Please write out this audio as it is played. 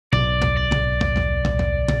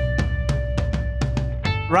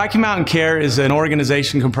Rocky Mountain Care is an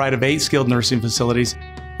organization comprised of 8 skilled nursing facilities.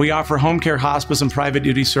 We offer home care, hospice, and private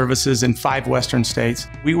duty services in 5 western states.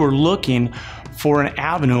 We were looking for an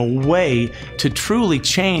avenue, a way to truly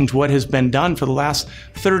change what has been done for the last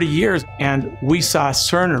 30 years. And we saw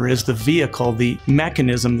Cerner as the vehicle, the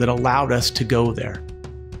mechanism that allowed us to go there.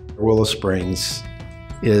 Willow Springs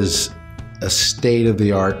is a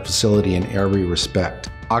state-of-the-art facility in every respect.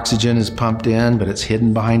 Oxygen is pumped in, but it's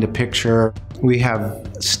hidden behind a picture. We have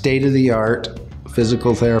state-of-the-art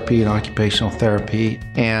physical therapy and occupational therapy.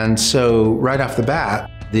 And so right off the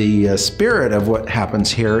bat, the spirit of what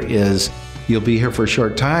happens here is you'll be here for a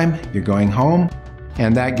short time, you're going home,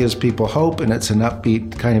 and that gives people hope, and it's an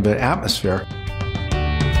upbeat kind of an atmosphere.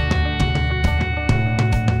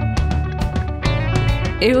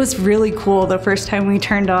 It was really cool the first time we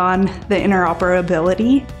turned on the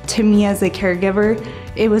interoperability. To me as a caregiver,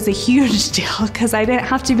 it was a huge deal because I didn't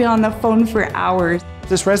have to be on the phone for hours.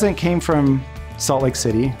 This resident came from Salt Lake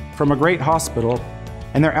City, from a great hospital,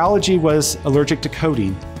 and their allergy was allergic to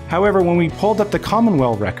codeine. However, when we pulled up the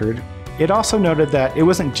CommonWell record, it also noted that it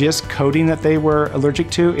wasn't just codeine that they were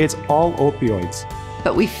allergic to, it's all opioids.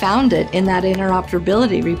 But we found it in that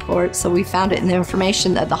interoperability report, so we found it in the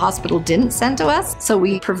information that the hospital didn't send to us, so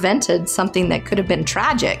we prevented something that could have been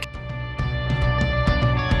tragic.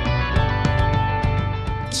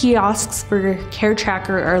 Kiosks for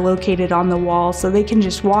CareTracker are located on the wall, so they can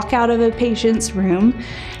just walk out of a patient's room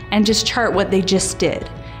and just chart what they just did.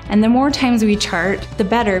 And the more times we chart, the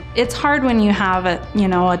better. It's hard when you have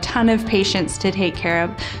a ton of patients to take care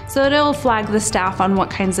of, so it'll flag the staff on what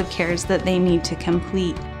kinds of cares that they need to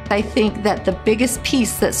complete. I think that the biggest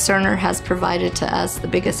piece that Cerner has provided to us, the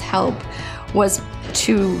biggest help, was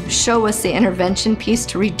to show us the intervention piece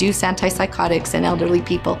to reduce antipsychotics in elderly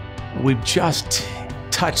people. We've just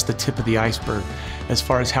touched the tip of the iceberg as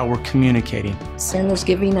far as how we're communicating. Cerner's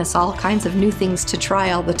giving us all kinds of new things to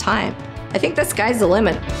try all the time. I think the sky's the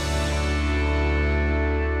limit.